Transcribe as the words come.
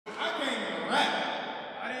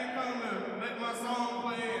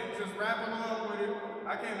rap along with it.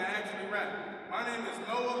 I came to actually rap. My name is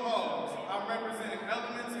Hawes. I'm representing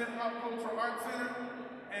Elementz Hip Hop Cultural Arts Center,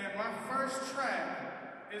 and my first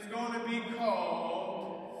track is going to be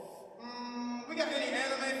called. We got any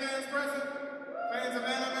anime fans present? Fans of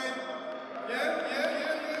anime? Yeah.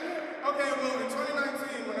 Okay, well, in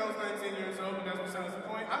 2019, when I was 19 years old, but that's besides the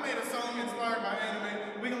point, I made a song inspired by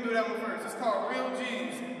anime. We're gonna do that one first. It's called Real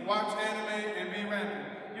G's, Watch Anime and Be Rapping.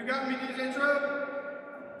 You got me, DJ Trub?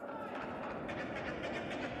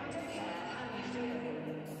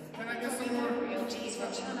 Can I get some more? Real G's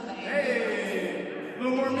watch anime. Hey! A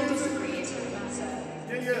little more music?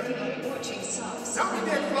 Yeah. Watching sucks. Y'all can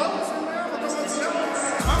get close, man.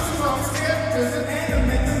 I'm strong, scared, there's an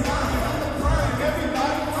anime combined. I'm the prime,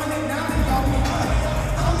 everybody running now, they all behind.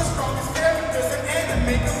 I'm the strongest characters in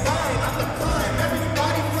anime combined. I'm the prime,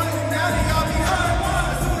 everybody running now, they all behind.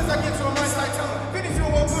 As soon as I get to a mic like Tone, finish you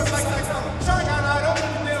one push like Tone. Shine got eye, don't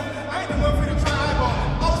look at them. I ain't the one for you to try eyeball.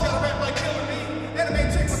 Always gotta rap like Killer B.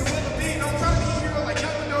 Anime chick with the will of D. Don't try to be a hero like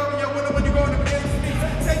Young Midori. Yo, winner when you go in the beginning of me.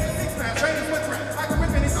 Take the six pass, train the switch rap. I can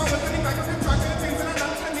rip any song with any like a rip track to the things that I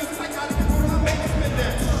know. I need psychotic people who make it spit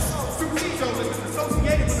that. Superstition is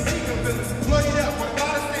associated with the legal villains. Bloodied up with a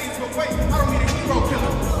lot of things, but wait, I don't need a hero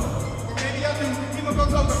killer. Or maybe I do. Even go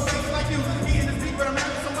over things like you. Eating this deep, but I'm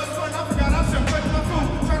having so much fun. I forgot I should put my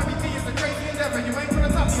food. Trying to be me is a crazy endeavor. You ain't for the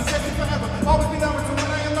top, you'll take me forever. Always be number two when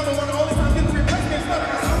I am number one. The only time you can replace me is never.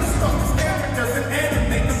 I'm the strongest characters in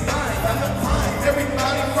anime combined. I'm the prime.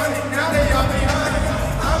 Everybody running, now they all behind.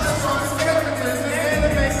 I'm the strongest characters in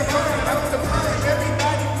anime combined. I'm the prime.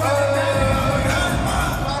 Everybody running, now they all behind.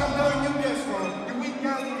 Bottom gun, you get strong. Your weak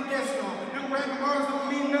guy, you get strong. Them rapping bars don't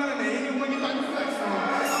mean none of it. Even when you like to flex strong.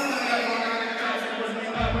 I'm not that one out of the class. It was me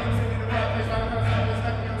and my way to the rap face. Right across the face,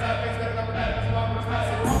 back in your rap face. Better number that, that's a lot of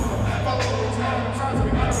responsibility. Follow the rules, now I'm trying to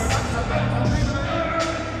be better.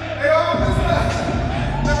 Hey, all this stuff.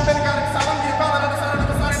 Never been a guy that's I'm getting bothered. I decided to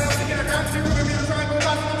decide that I'm thinking of time to give me the triangle.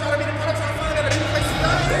 I'm trying to be the product, trying to find out a new place to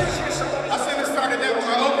die. I shouldn't have started that with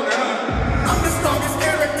my opener, huh? I'm the strongest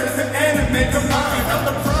characters in anime combined. I'm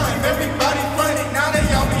the prime. Everybody running, now they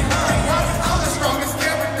all behind. I'm the strongest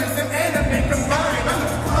characters in anime combined. I'm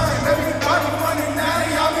the prime. Everybody running, now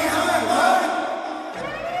they all behind. What?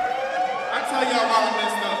 I tell y'all why I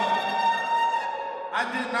messed up. I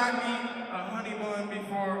did not eat a honey bun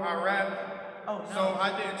before I rapped. Oh, no. So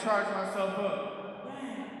I didn't charge myself up.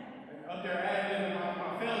 Up there adding my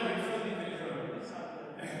failure.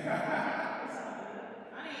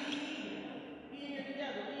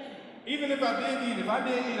 Even if I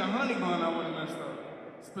did eat a honey bun, I would have messed up.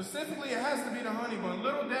 Specifically, it has to be the honey bun.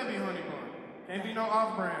 Little Debbie honey bun. Can't be no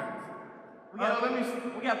off-brands. We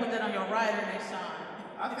gotta put that on your rider next time.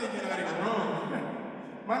 I think you're not even wrong.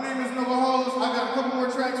 My name is Hawes. I got a couple more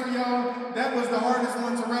tracks for y'all. That was the hardest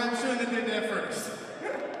one to rap. Shouldn't have did that first.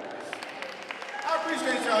 I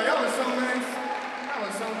appreciate y'all. Y'all are so nice. Y'all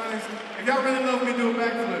are so nice. If y'all really love me, do a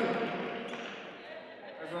backflip.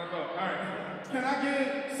 That's what I thought. All right. Can I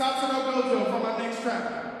get Satsuno Gojo for my next track?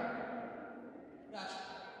 Gotcha.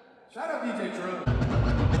 Shout out DJ Trub.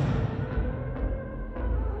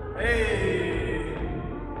 Hey.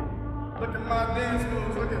 Look at my dance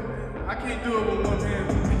moves. Look at me. I can't do it with one hand.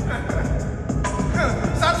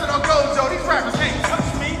 Satsuno Gojo, these rappers can't touch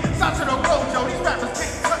me. Satsuno Gojo, these rappers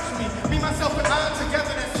can't touch me. Me, myself, and I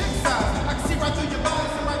together, that's six sides. I can see right through your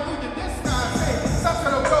lies and right through your disguise. Hey,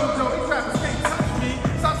 Satsuno Gojo, these rappers can't touch me.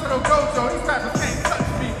 Satsuno Gojo, these rappers can't touch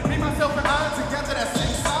me. Me, myself, and I together, that's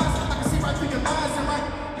six sides. I can see right through your lies and right.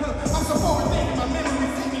 I'm so forward thinking, my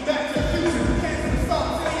memory take me back to the future. Can't see the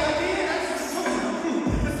stars, any idea? That's just true.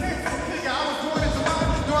 This can't be clear. I was born in July.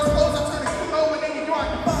 Doors closed, I turn to chemo, and then you know I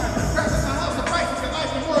can find.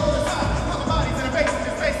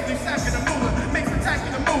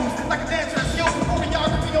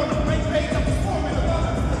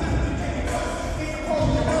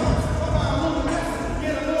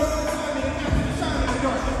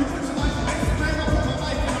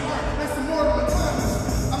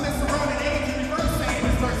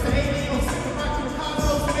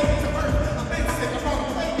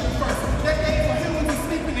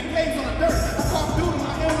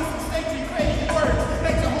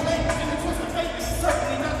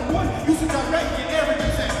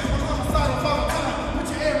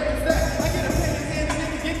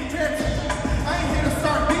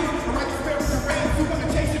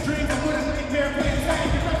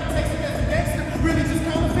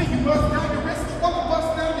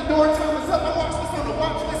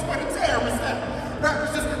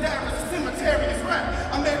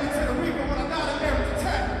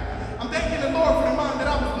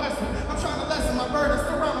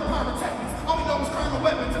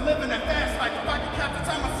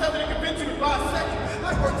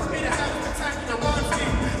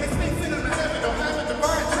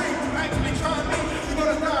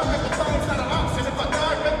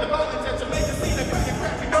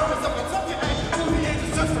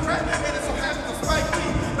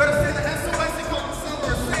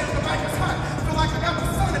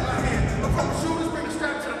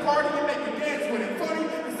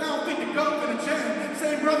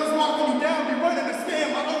 brothers walking you down, be running to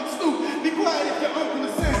stand my own stoop. Be quiet if your uncle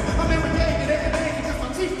is saying I'm every day and every day because my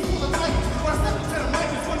teeth is full of titans. When I step into the mic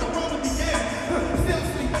is when the room began. Still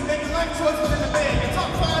sleeping, making life choices in the bed. Your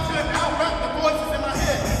top 5 couldn't out-rap the voices in my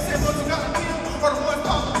head. Say what you gotta feel, or the ones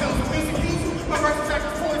popping pills. The music use you, my verse attack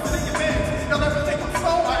is poison in your meds. They'll never think I'm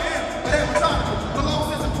slow, I am, but I'm methodical. The loss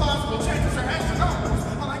is impossible, changes are astronomical.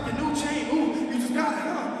 I like your new chain, ooh, you just got it,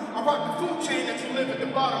 huh? I rock the food chain that you live at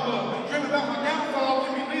the bottom of. Dream about my downfall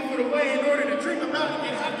when we leave it away. In order to dream about it,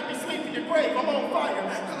 you have to be asleep in your grave. I'm on fire.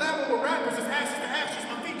 Collabing with rappers is ashes to ashes.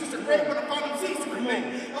 My feet just are great when I find them cease to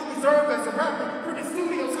remain. I'm reserved as a rapper. Pretty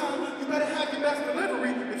studio time. You better have your best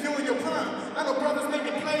delivery if you're in your prime. I know brothers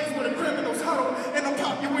making plays where the criminals huddle. And they'll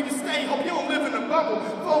pop you where you stay. Hope you don't live in a bubble.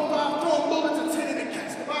 4-5 throwing bullets intended to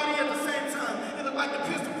catch the body at the same time. It looked like the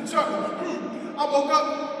pistol can juggle. I woke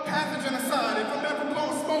up, pathogen aside. If I'm ever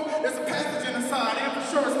blowing smoke, there's a pathogen aside. And for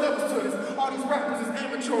sure, it's levels to this. All these rappers is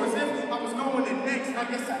amateurs. If I was going in next, I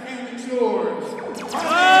guess I am yours.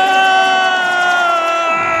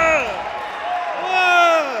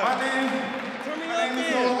 My name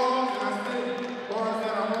is Hawes, and I spit bars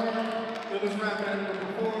that are home. Illest rapper that ever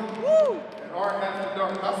performed. And art after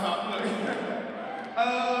dark. I'll stop looking.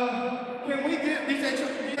 Can we get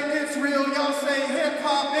it's real? Y'all say hip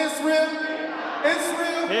hop, it's real. It's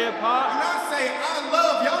real. Hip hop. When I say I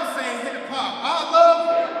love, y'all say hip hop. I love.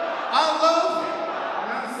 When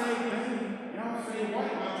I say dang, y'all say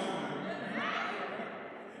white mouse.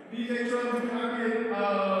 DJ Trouble, can I get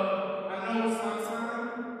I know it's my time.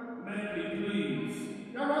 Make me please.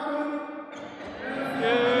 Y'all rock with me?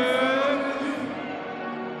 Yeah.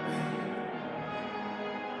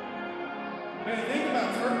 Man, think about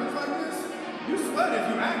turbans like this. You sweat if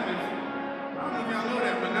you active. I don't know if y'all know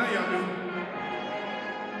that, but now y'all do.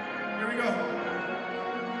 Here we go.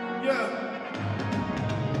 Yeah.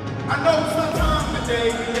 I know it's my time today.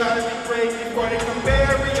 We gotta be brave before they come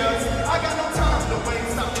bury us. I got no time to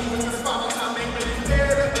waste. I'm moving the spot. I'm making it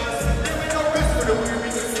fair to us. There ain't no rest for the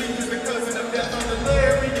weary. The sleepers because of the death of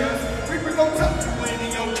delirious. Reaper gon' tuck you in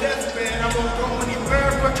your deathbed. I won't go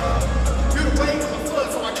anywhere but up. You're the wave of the flood,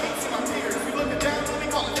 so I can't see my peers. You looking down on me,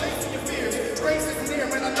 call it facing your fears. Grace is near,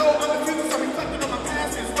 man. I know I'm the future, so reflecting on my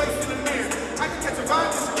past is wasting the mirror. I can catch a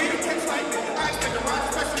vibe, just read it, catch lightning. I expect a ride,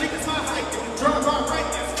 especially cause my height. Drive by right,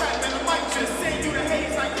 it's fat, man. I might just send you the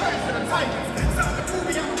haze like crash to the Titans. Sound the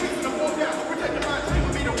movie, I'm the reason I pulled out. Protecting my dream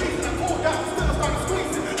will be the reason I pulled out. Still I started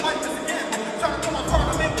squeezing, life is a gamble. Trying to pull my car,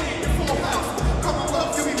 I'm empty in your full house. Call my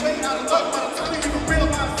love, you be way out of luck. By the time you even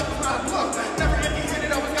realize something's not a bluff. Never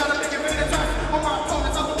empty-handed, always gotta take advantage of. On my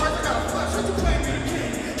opponents, I'm the worst, I gotta flush. What you claim me the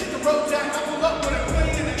king? Hit the road, Jack, I pull up with a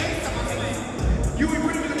plane in the ace on my sleeve. You ain't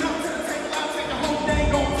bringing it up to the table, I'll take the whole thing,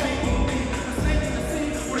 gon' take me. A snake in the city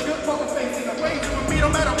with a good poker face and a wave to me, no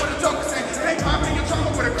matter what the joker say. Hey, popping your trauma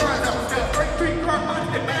with a card that was dead. Break three car money,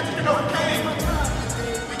 they magic and overcame.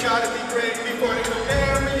 We gotta be brave before they come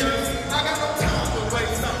bury us. I got no time to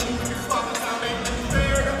waste, I'm moving this father time, ain't too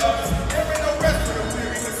fair to us. There ain't no rest for the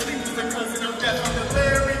weary, the sleep is a cousin of death, I'm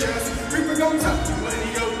delirious. Reaper gon' tuck you in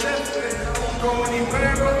your deathbed, I won't go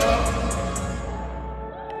anywhere but up.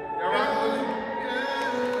 Y'all rock with me?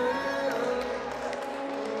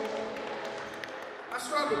 I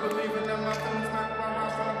struggle believing that my feelings knock my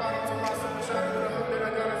rise from the bottom to my soul. Shouting with a hope that I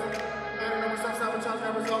got it. Better than myself, sabotage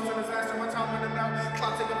that results in disaster. My time running out.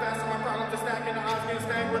 Clock ticking faster, my problems are stacking. The odds getting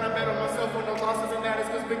stacked when I bet on myself with no losses. And that is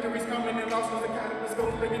because victory's coming and losses. The catalyst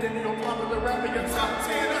goes bigger than your popular rapper. Your top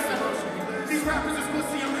 10, that's emotion. These rappers is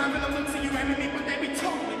pussy. I'm having a look to you enemy, but they be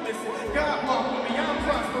totally missing. God walk with me, I'm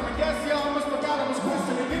prospering. Yes, y'all almost forgot I was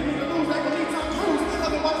questioning. Give me the lose like a lead time cruise.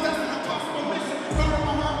 Otherwise, that's an impossible mission. Burn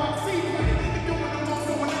my heart while see with it. If doing the most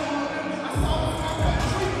going out on them, I saw them talk about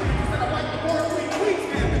tree rings. That I like the board, weed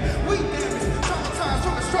damage. Weed damage. Traumatized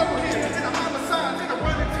from the struggle here. And the homicides and the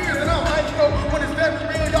running tears. And I'm like, go when it's very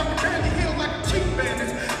real, y'all can barely heal like a cheap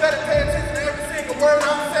bandage. Better pay attention to every single word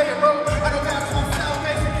I say and wrote. I don't have some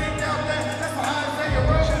salvation, came down.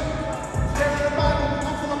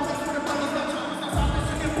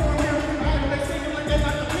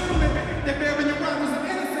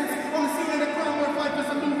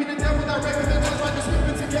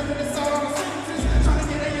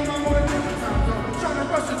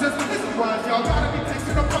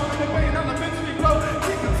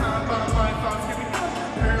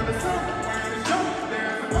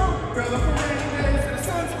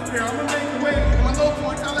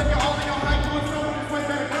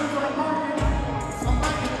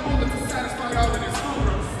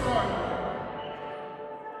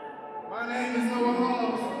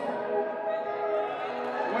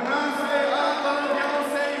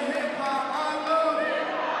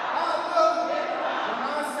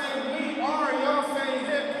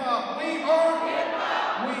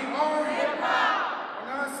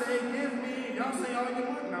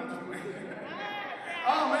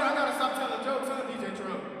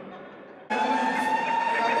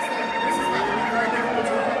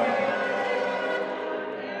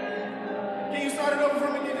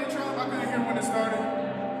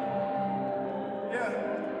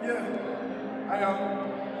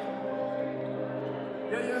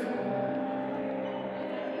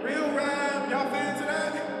 y'all fans of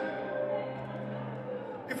that?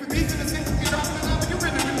 If we beat in the city, we drop it up, you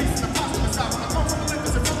really releasing the posthumous album. I come from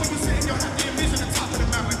Olympus, and from where you sitting, you'll have to envision the top of the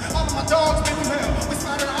mountain. All of my dogs been through hell. We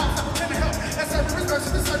slide our ops, I pretend to help. That server is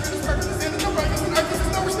versus the circle is purpose. Is in the right, it's when earth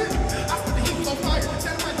is no respect. I spit the heat on fire,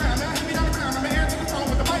 stand on my ground, now hit me down the ground. I'm an heir to the throne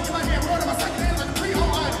with the mic in my hand, word in my second hand like a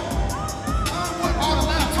pre-owned idol. I'm what all the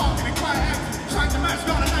loud talking and quiet acting. Trying to match,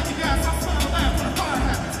 gonna knock you down, so I smile and laugh when the fire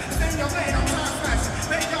happens. Stay in your lane, I'm trying smashing.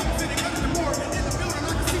 Lay y'all sitting under the board. In the building,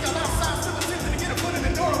 I can see y'all outside, still attempting to get a foot in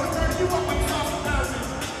the door. But turning you up, I'm tossing thousands.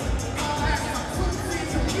 I'll ask, I'm quick to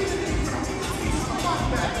see, I'm eating these, but I'm eating these, so I'm on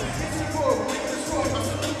back. It's your board, we can destroy my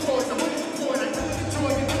simple toys. I'm winning the toy, I really enjoy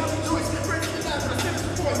it, and I'm choice. Breaking it down, but I finish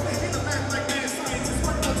the voice. In the lab like mad scientists,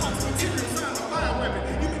 working on toxic materials, I'm a bioweapon.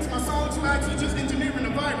 You mix my songs, you actually just engineering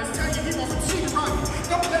the virus. Tell you he wants some sheet rocket.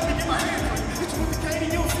 Don't let me get my hands on you. Hit you with the cane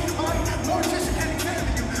and you'll see the body. Mortician can't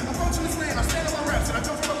examine you. I'm approaching this land, I stand on my reps, and I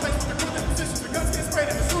jump from a place with the good positions. The guns get sprayed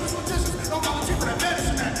and the shooters magicians. Don't volunteer for that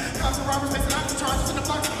vanishing man. Cops and robbers facing after charges in the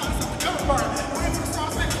blocks of honest off the gun burn. Waiting for the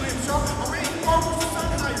stars, like William Shaw. I'm reading marbles and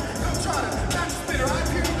signing higher. Come try to, not the spitter. I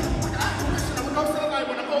appear to them like an apparition. I'm a ghost of the light.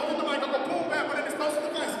 When I'm holding the mic, I'll go boom back when it explodes the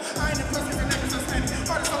device. I ain't impressed with the niggas I'm standing.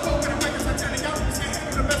 Artists are poking and making satanic. Y'all can can't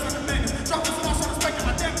handle the best of the madness. Dropping some lost on the spectrum.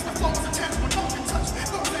 My damage, my flow is a chance when no one can touch.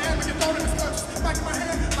 Go to the hand when you're throwing in the clutches. Back in my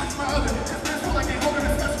hand, back in my other. Cause man's full like ain't holding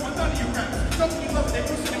a special. When none of you rappers. Don't you love it, they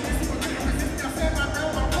pushing and missing. But couldn't resist me. I stand my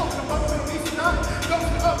ground, I'm poking above the Middle East and I go to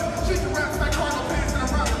the oven. Shoot the raps like cargo pants and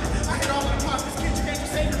I'm robbing it. I hit all of the monsters, kids, you can't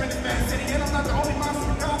just save in this bad city. And I'm not the only monster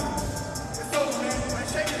in Gotham. It's over, man. I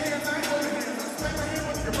shake your hands, I ain't holding hands. I smack my hand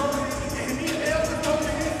with your brother. Yeah, you need an L, just hold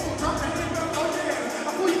your hand full. Drop your hand, hold your hand.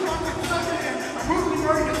 I pull you off like a shot your hand. I'm brutally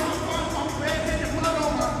murdering the top five, call me bad hand and blood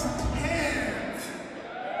on my hands.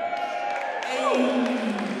 Hey.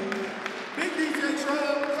 Big DJ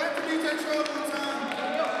Trub. Clap for DJ Trub one time.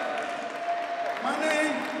 My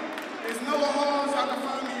name is Noah Hawes. Y'all can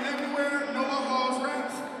find me everywhere. Noah Hawes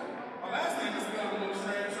Raps. My last name is spelled a little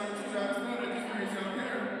strange, so I'm too trying to spell it. Just read it up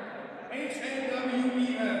here. Hawes.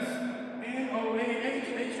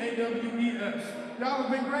 Noahs. Y'all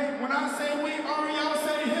have been great. When I say we are, y'all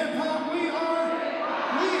say hip hop. We are.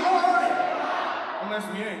 Unless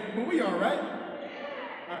we ain't, but we are, right? All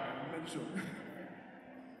right, make sure.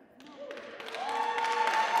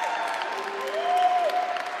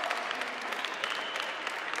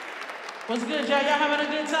 What's good, y'all? Y'all having a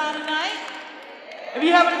good time tonight? If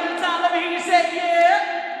you having a good time, let me hear you say yeah.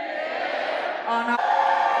 Oh, no.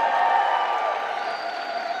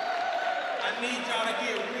 I need y'all to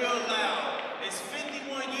get real loud. It's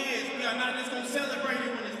 51 years. We are not just going to celebrate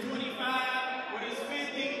it when it's 25, when it's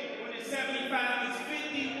 50, when it's 75. It's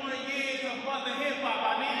 51 years of mother hip-hop.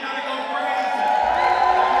 I need y'all to go crazy.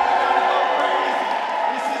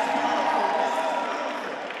 This is beautiful.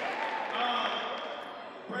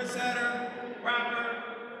 Brince Etter, rapper,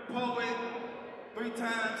 poet,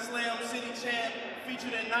 3-time Slam City champ,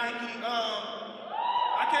 featured in Nike.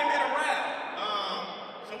 I came here to rap.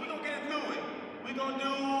 So we're going to get into it. We're going to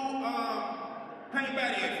do Paint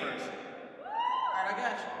Batty at first. All right, I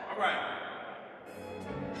got you. All right.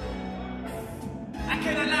 I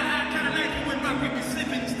cannot lie, I kind of like it when my grip is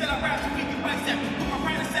slipping. Still I rap so we can bicep. Put my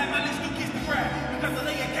pride aside, my lips do kiss the crowd. Because the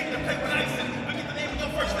lay and cake to play with icing. Forget the name of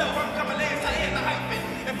your first love, I'm coming last, I had the hyphen.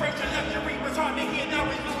 At first your luxury was hard to hear,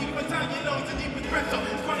 now it's Louis Vuitton, you know it's a deep espresso.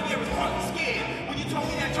 Cartier was partly scared. When you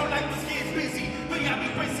told me that your life was scared, busy. But I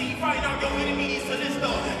be busy, fight all your enemies, so this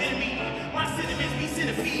the enemy. My sentiments be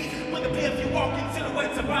centipede. With the pair of you walking,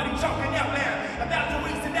 silhouettes of body chalking out loud. 1,000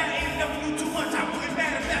 ways to die, ain't never you too much, I wouldn't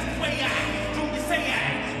matter, that's the way I do you say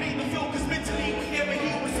I need to feel, cause mentally we never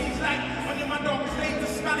heal what seems like. Under my darkest days, the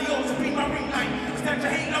smiley also be my ring light. Is that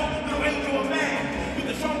your halo, little angel of man? You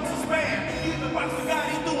the strongest of spam. You the box the God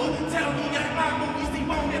is doing. Tell me that my movies, they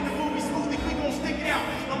won't have the movie smoothie, we gon' stick it out.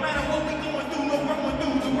 No matter what we going through, no growing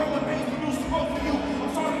through. The growing pains produce the growth for you.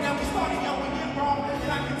 I'm sorry that we started young, we get wrong.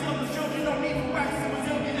 And I can tell the children don't need for wax. It was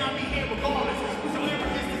ill, and I'll be here regardless. Cause your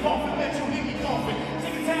arrogance is coughing, let you hear me coughing.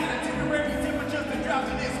 Sick and tired of temporary temperatures and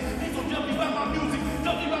drowsiness. These will jump you by my music,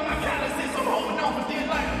 jump you by my calluses. I'm holding off a dead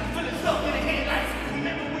life, feeling stuck in the headlights.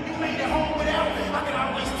 Remember when you made it home without? I can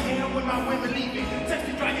always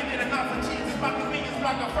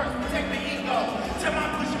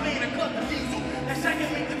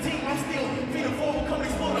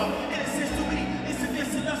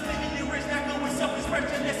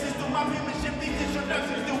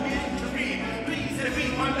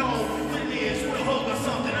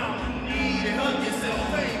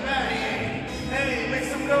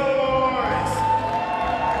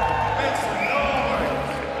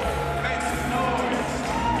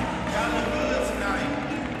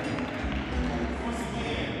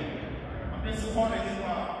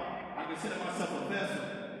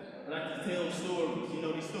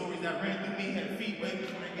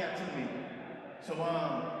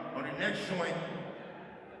next joint,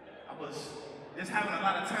 I was just having a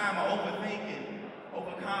lot of time of overthinking,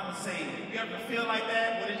 overcompensating. You ever feel like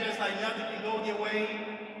that? When it's just like nothing can go your way,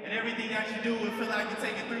 and everything that you do, it feel like you're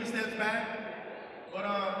taking 3 steps back? But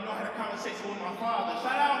you know, I had a conversation with my father.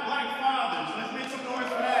 Shout out Black fathers. Let's make some noise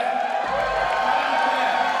for that. Shout out for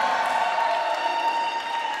that.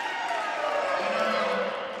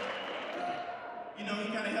 And, you know, he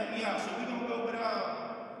kind of helped me out. So we're gonna go with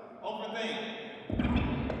overthink.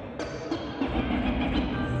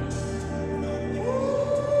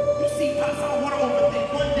 You see, Pops, I don't want to overthink.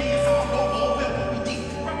 One day it's all over what we think.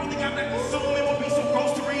 Probably got that consuming would be so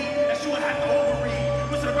gross to read that you would have to overread.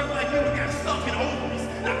 Listen to a brother like you who got stuck in ovaries.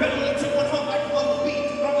 Now better only took one home like a local beat.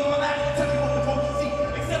 Don't go alive and tell me what the folks see.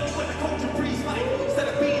 Except me what the culture breeds like. Instead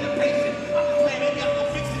of being impatient, I'm just playing, maybe I'm not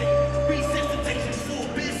fixing it. Resensitization, full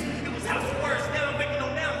biz. It was house of words, now I'm making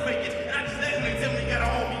no now I'm faking. And I just let them tell me they got a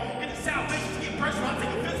homie. Get the salvation, get personal, I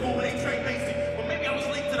take a physical when they trade basic. But maybe I was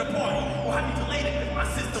late to the party. Or how you delayed it, cause my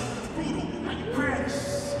system was brutal. How you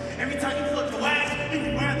crash. Every time you look your ass, you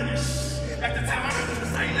reminded us. At the time I heard the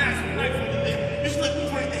same last knife on your lip. You slipped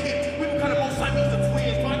between the hip. We were kind of most like the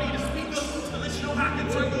twins. But I need to speak up to let you know how I can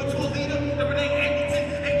turn you into a leader. The Renee Angleton,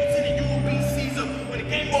 and you will be Caesar. When the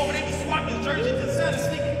game over, they be swapping jerseys instead of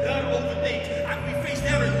sneaking. Gotta overthink. I can be face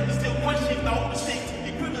down and still punch shit the older stick.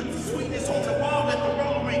 Equivalent to sweetness on the wall at the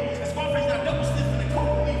roller rink. And Scarface got double stiff in the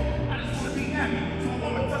coke leaf. I just want to be happy. So a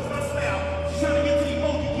woman touch my smell. She's trying to get to the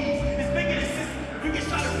emoji keys. It's bigger than system. If you get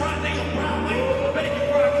shot at broad day or brown way, I better get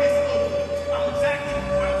broadcast over. I'm exactly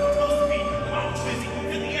where I'm supposed to be. I'm busy.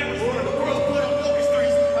 In the average order, the world put up focus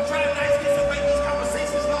threes. I try to nice kids and make these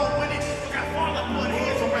conversations long-winded. Look, I fall up, put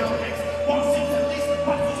hands around necks. Walks into the least,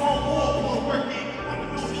 pops his own wall, pull a work in. I'm the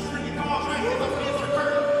new these freaking calls right here. My hands on the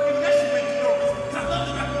curtain. Even that shit make me nervous. Cause I love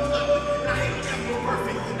the rap you love with. And I hate when y'all more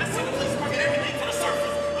perfect. That's in the place bringing everything to the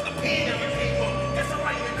surface. With a pen never came up. Guess I'm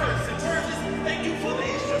writing the curse. And verses, thank you for the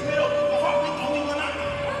instrumental. My heart beat only when I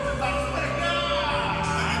swear to God.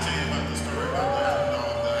 Let me tell you about the story about that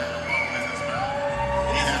dog that had a bone in his mouth.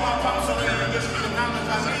 And this is my pop, so later it gives me the knowledge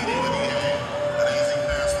I needed. When he had an easy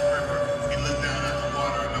past the river, he looked down at the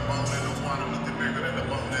water, and the bone in the water looked bigger than the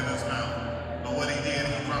bone in his mouth. But what he did,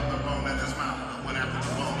 he dropped the bone in his mouth and went after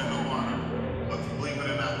the bone in the water. But believe it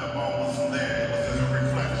or not, the bone wasn't there. It was just a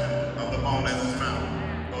reflection of the bone in his mouth.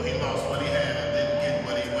 So he lost what he had and didn't get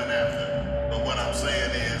what he went after. But what I'm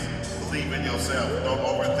saying is, believe in yourself. Don't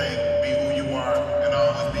overthink. Be who you are and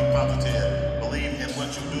always be positive. Believe in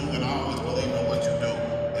what you do and always believe in what you do.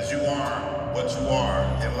 Because you are what you are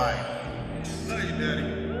in life. Love you, Daddy.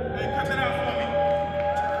 Hey, cut that out for me.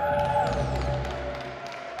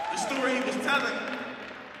 The story he was telling,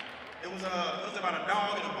 it was about a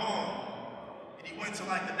dog and a bone. And he went to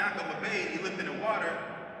like the dock of a bay and he looked in the water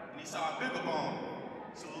and he saw a bigger bone.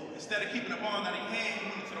 So instead of keeping the bone that he had, he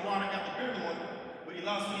went to the water and got the bigger one. But he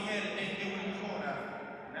lost what he had and didn't get what he was going after.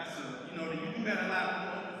 And that's you know, you do got a lot of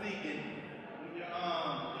overthinking when you're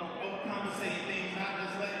overcompensating things, not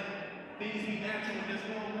just letting things be natural, just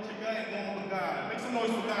going with your gut and going with God. Make some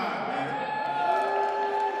noise for God, man.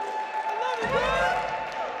 I love it, man.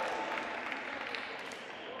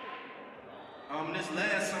 This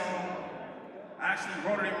last song, I actually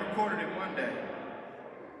wrote it and recorded it one day.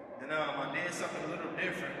 And I did something a little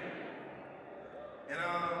different. And I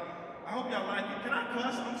hope y'all like it. Can I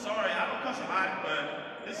cuss? I'm sorry, I don't cuss a lot,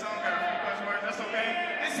 but this song got a few cuss words. That's okay.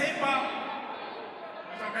 It's hip hop.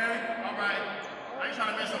 It's okay? All right. I ain't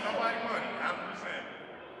trying to mess up nobody's money. I'm just saying.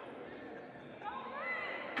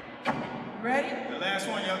 Ready? The last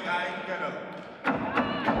one, young guy, you gotta.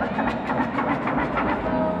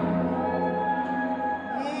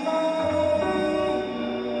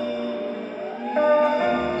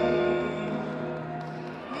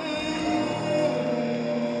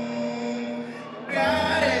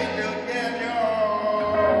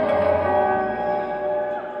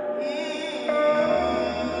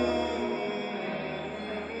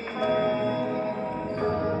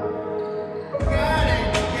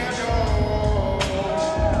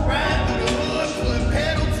 Ride through the hood, put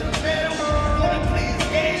pedal to the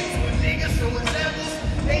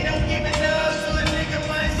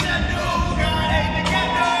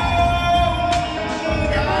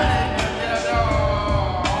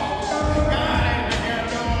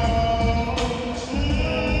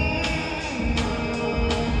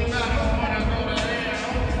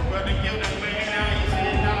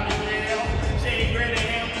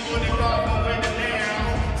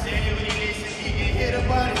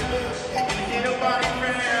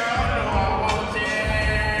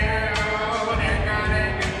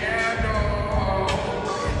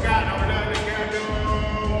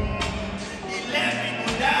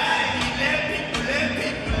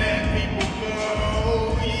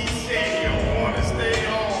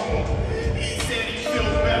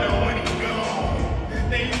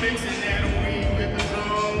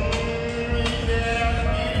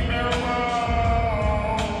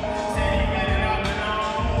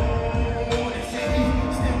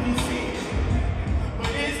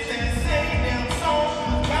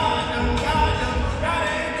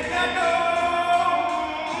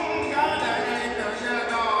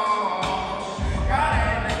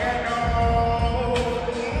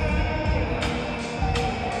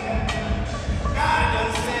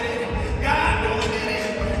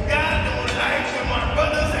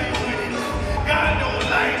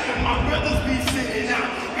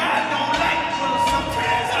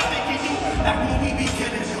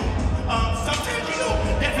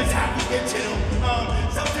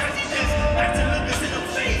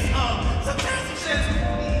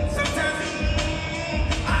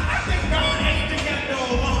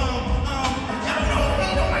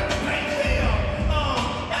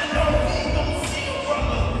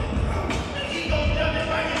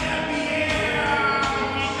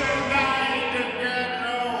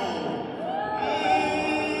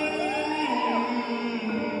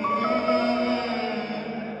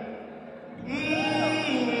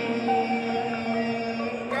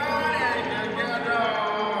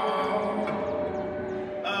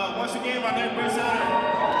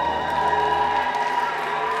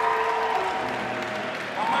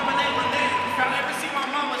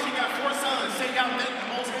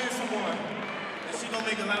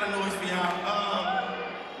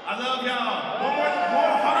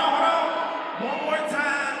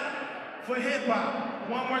for hip-hop.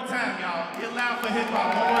 One more time, y'all. Get loud for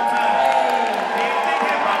hip-hop. One more time. They didn't think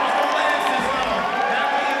hip-hop was going to last this long. Now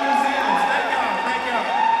we in New Zealand. Thank y'all. Thank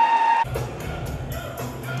y'all.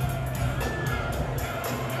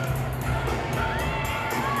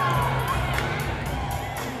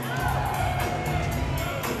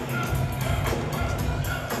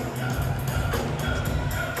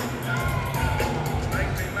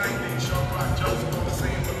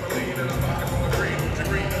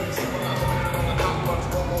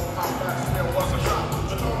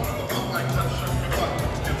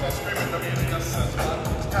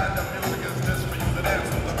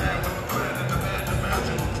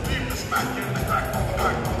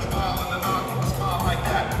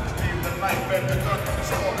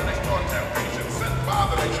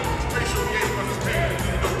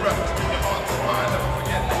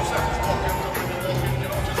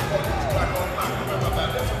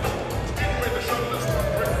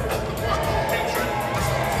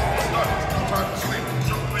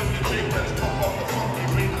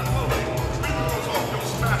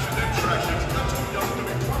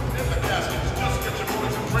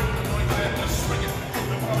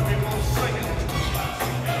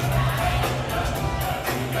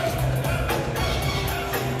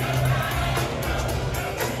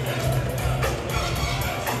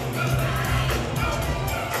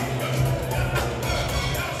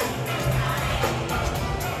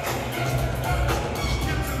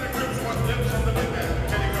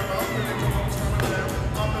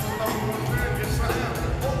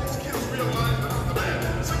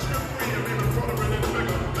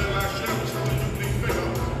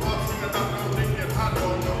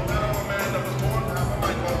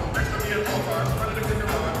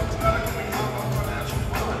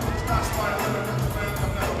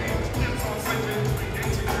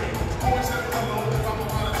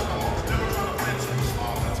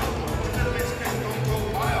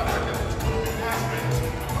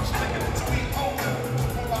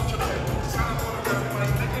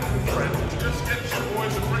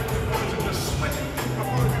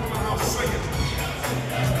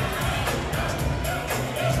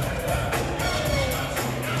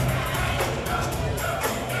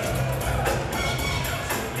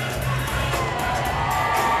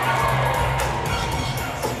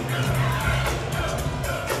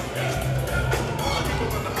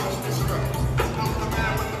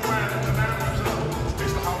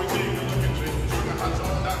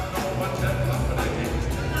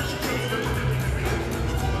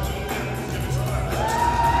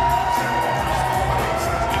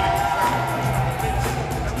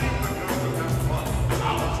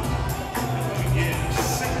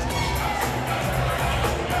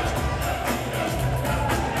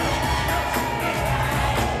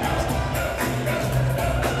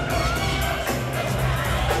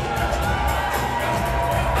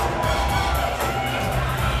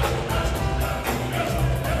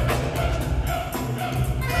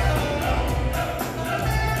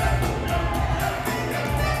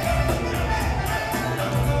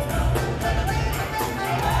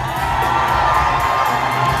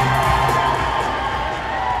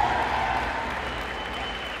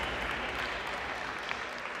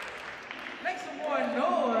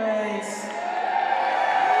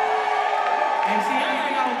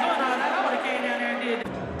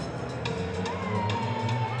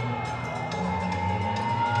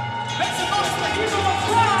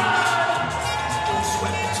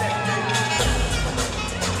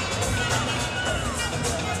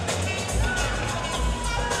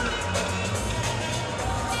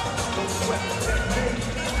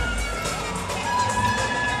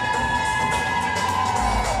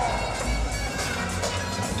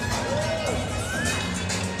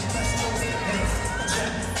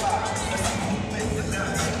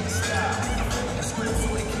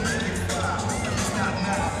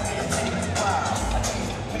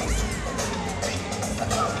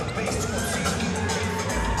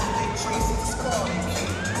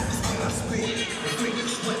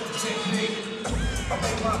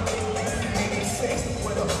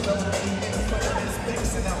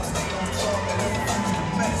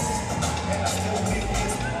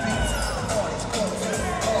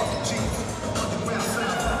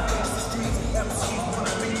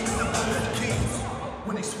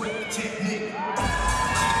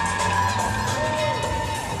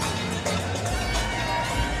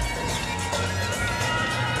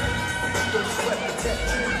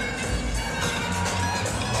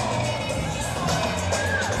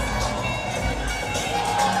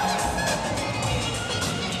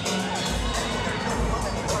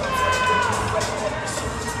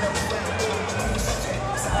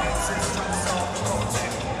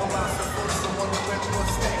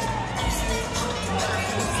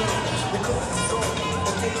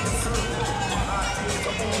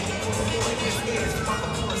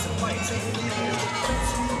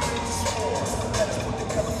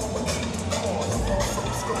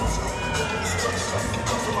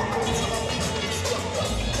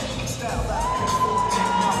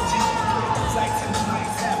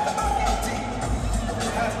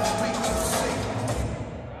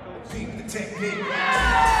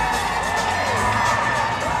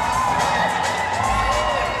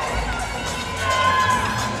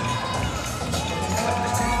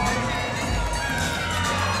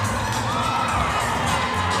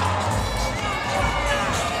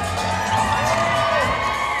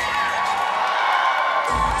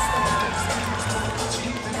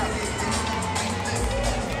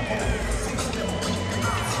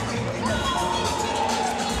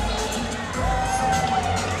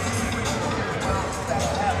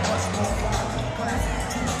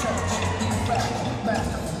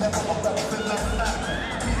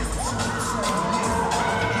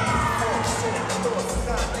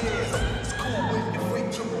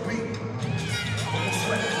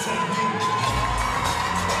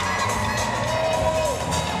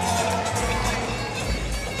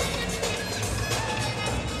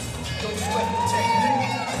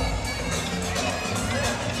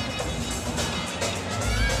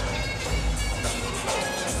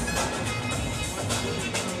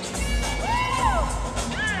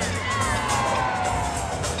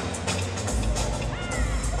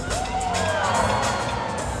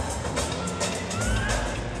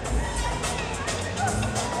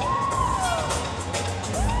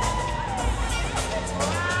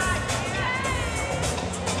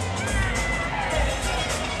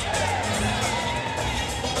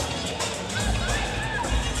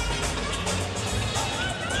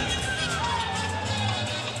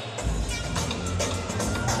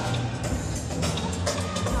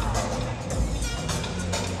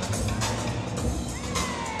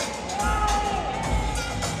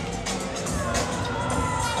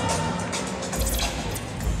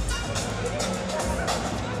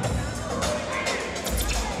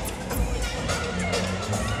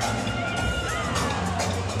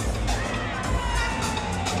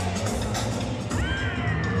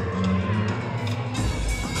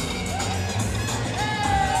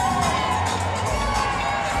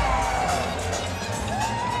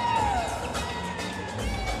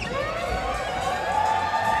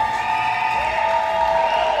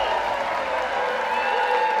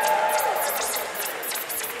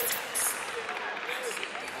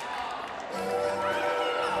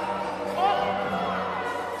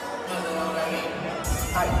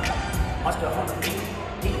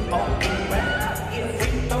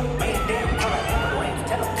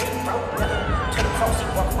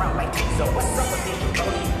 So what's up with this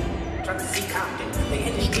jabroni? Trying to see Compton, the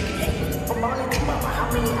industry can hate it. From all in the mama,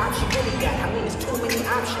 how many options you really got? I mean, it's too many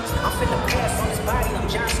options. I'm finna pass on this body, I'm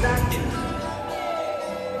John Stockton.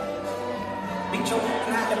 Beat your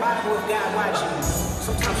not the Bible with God watching.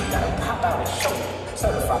 Sometimes you gotta pop out and show it.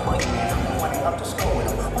 Certified money man, I'm the one up to score with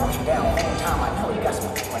him. Walk you down whole time, I know you got some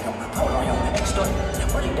on him. Hold on him, extort,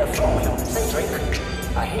 really that flow on him. Say Drake,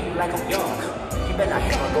 I hear you like I'm young. You better not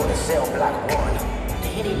ever go to cell block 1. The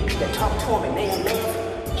hitty that talk to him and they in love.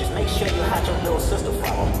 Just make sure you hide your little sister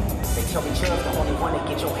from him. They tell me Chubb's the only one that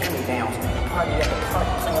get your hand-me-downs. And party at the party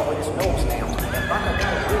playing with his nose down. And Bronco got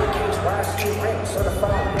a real case where I see him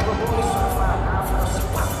certified, never boy, certified, I'm from the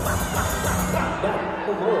pop, pop, pop, pop, pop, pop,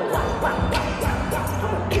 the world, pop, pop, pop, pop, pop.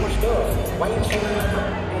 I'm a doing stuff. Why you chilling up?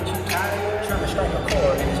 Ain't you tired? Trying to strike a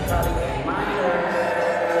chord and it's probably A minor.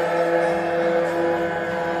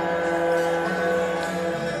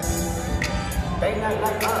 They not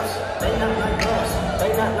like us. They not like us.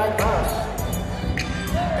 They not like us.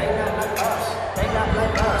 They not like us. They not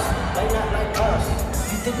like us. They not like us.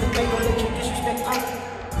 You think that they gon' let you disrespect us?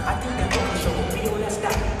 I think that Open Show will be on that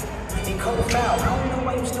stop. They call the foul. I don't know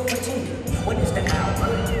why you still pretending. When is the hour?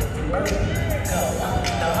 Murder. Go.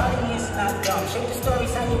 The audience is not dumb. Shape the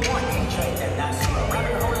stories how you want. Ain't trade that not slow.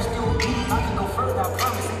 Rabbit hole is still deep. I can go further. I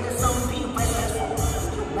promise. Ain't there something deep? Right fast forward.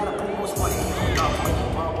 Not a boom was money. No,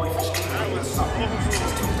 ball boy for street.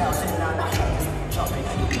 Since 2009, I have been jumping.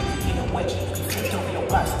 You get a wedgie. You flipped over your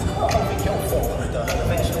boxes. All over your fall. The other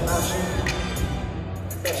national option.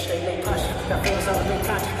 That straight leg punch. Got feelings on the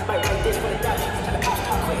conscience. Might write this for the Dutch. Tell the cops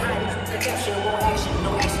talk behind it. Conception, won't action.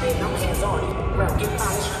 No accident. I'm hands on it. Round get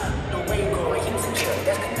polished. No rain go. He was a killer.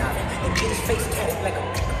 That's conniving. And get his face tatted like a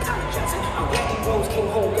apologizing. I'm glad these roads came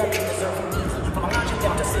home. Got me deserving either. From a lounge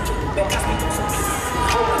down to Central. Bet I speak on some people.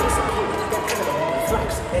 Hold on, some people. That criminal flex.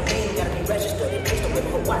 That name gotta be registered. It takes the whip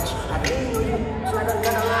for watch. I lean on you. It's like I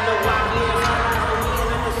got a lot of wild years.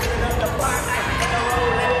 I'm the center of the bar.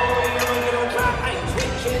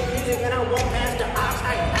 And I walk past the ox.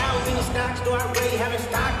 How many stocks do I really have in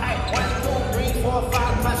stock? 1, 2, 3, 4, 5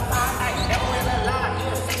 plus 5. Never in a lot.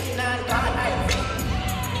 Here's 69 God.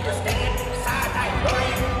 You can stand side.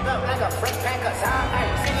 Rolling up like a fresh pack of side.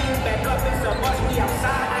 Sitting back up, it's a bus. We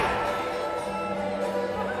outside.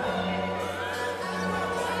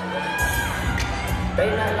 They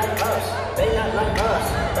not like us. They not like us.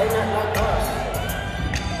 They not like us.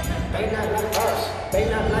 They not like us. They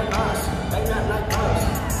not like us. They not like us.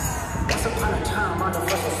 Once upon a time, all of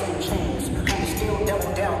us were same chains. And we still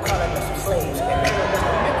double down, calling us some slaves. And never was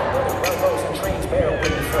no member, but the railroads and trains bear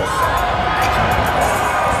waiting for us.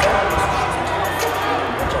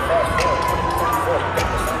 Get your fast forward, 20, 30, 40, got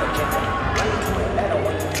this on the agenda. Running to it, better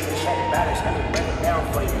when you do check balance. Let me break it down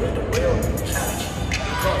for you with the real challenge.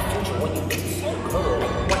 You got a future when you didn't see the club.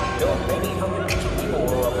 What you doing, baby? Hope you get your people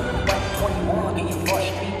world. What 21, get your first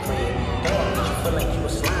street cred. Girl, get you feel like you a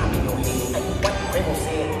slime in your head. Like what Rainbow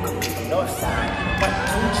said, you could be the north side. What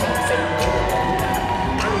 2 Chainz say you do it every night.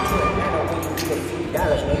 Running to Atlanta when you get a few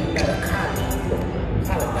dollars. No, you not a con, you a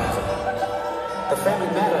colonizer. The family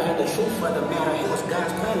matter and the truth for the matter. It was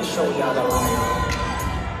God's plan to show y'all the liar.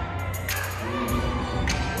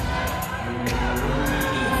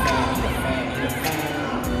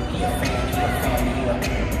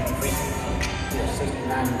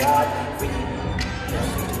 God, freaky, you're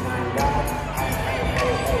 69 God. Hey, hey,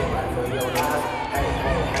 hey, hey, run for your life. Hey,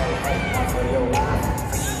 hey, hey, hey, run for your life.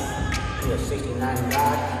 Freaky, you're 69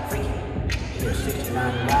 God. Freaky, you're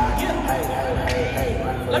 69 God. Hey, hey, hey, hey,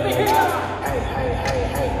 run for your life. Let me hear you. Hey, hey, hey,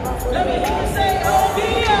 hey, run for your life. Let me hear you say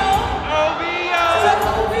OVO. OVO.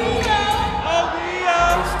 OVO. OVO.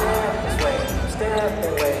 They step this way, step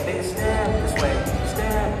that way. They step this way,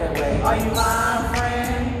 step that way. Are you my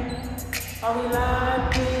friend? Are we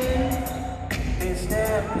locked in? They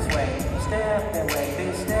step this way, step that way.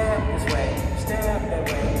 They step this way, step that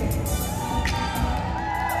way.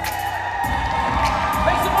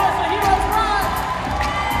 Make some noise for Heroes Ride!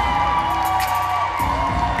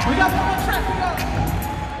 We got one more track to go.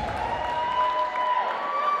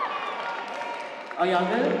 Are y'all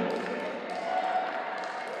good?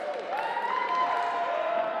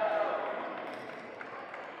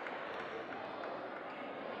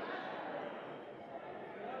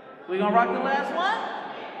 We gonna rock the last one?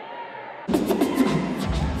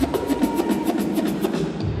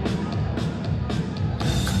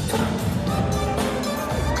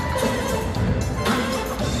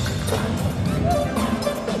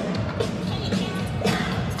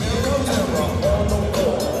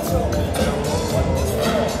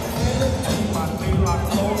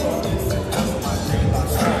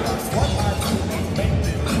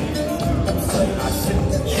 I sit in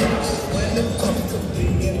the church.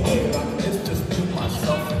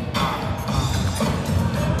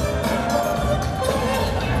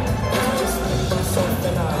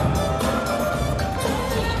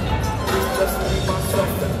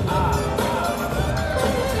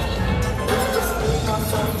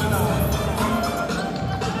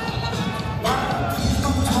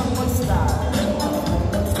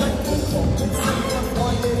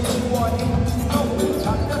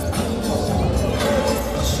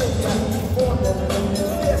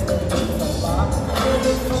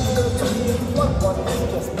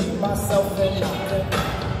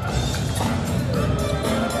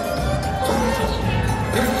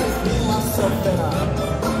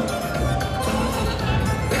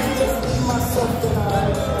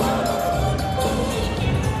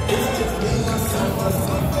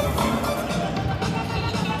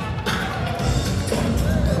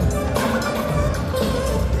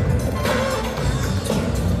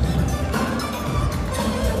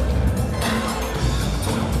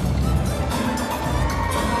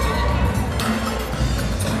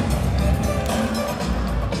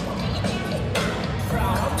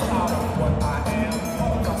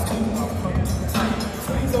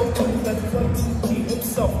 said what to be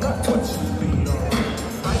himself, not what you be.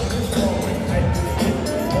 I ain't drawing, I just hit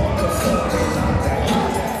on the song, not that.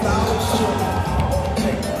 Flowers should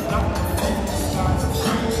okay, not the famous kinds of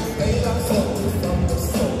shit. They got something from the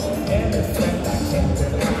soul, and in fact I can't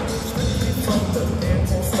deny. Strictly from the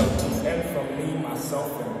mental something, and from me,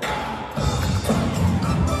 myself, and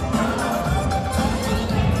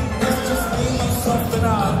it's just me, myself, and I.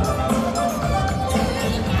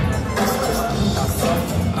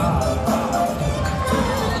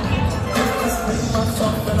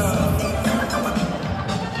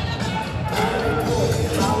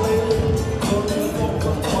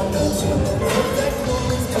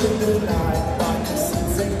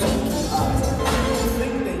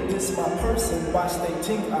 Watch they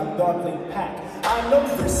think I'm godly pack. I know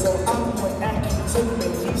this, so I'm point accurate to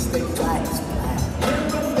make he stay black as black. In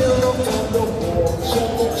the middle of the wall,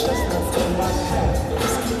 shovel chestnuts in my hat.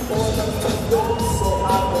 Just keep on up to go, so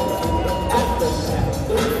I won't give them after that.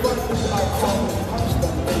 They fuck with my phone, punch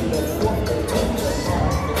them in the fourth, they turn their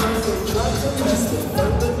heart. Cause they try to mess with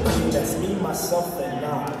further me, that's me, myself, and I.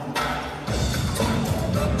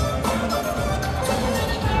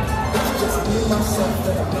 It's just me, myself,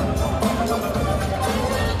 and I.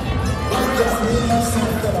 Just me,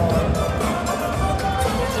 myself, and I.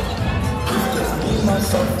 It's just me,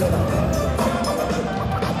 myself, and I.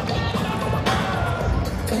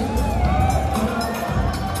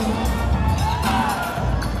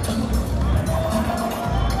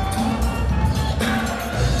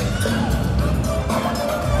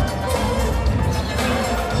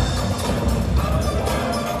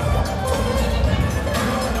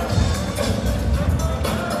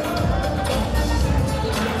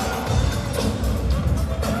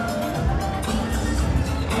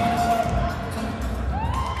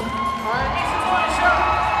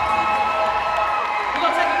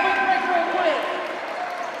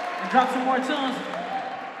 Drop some more tunes.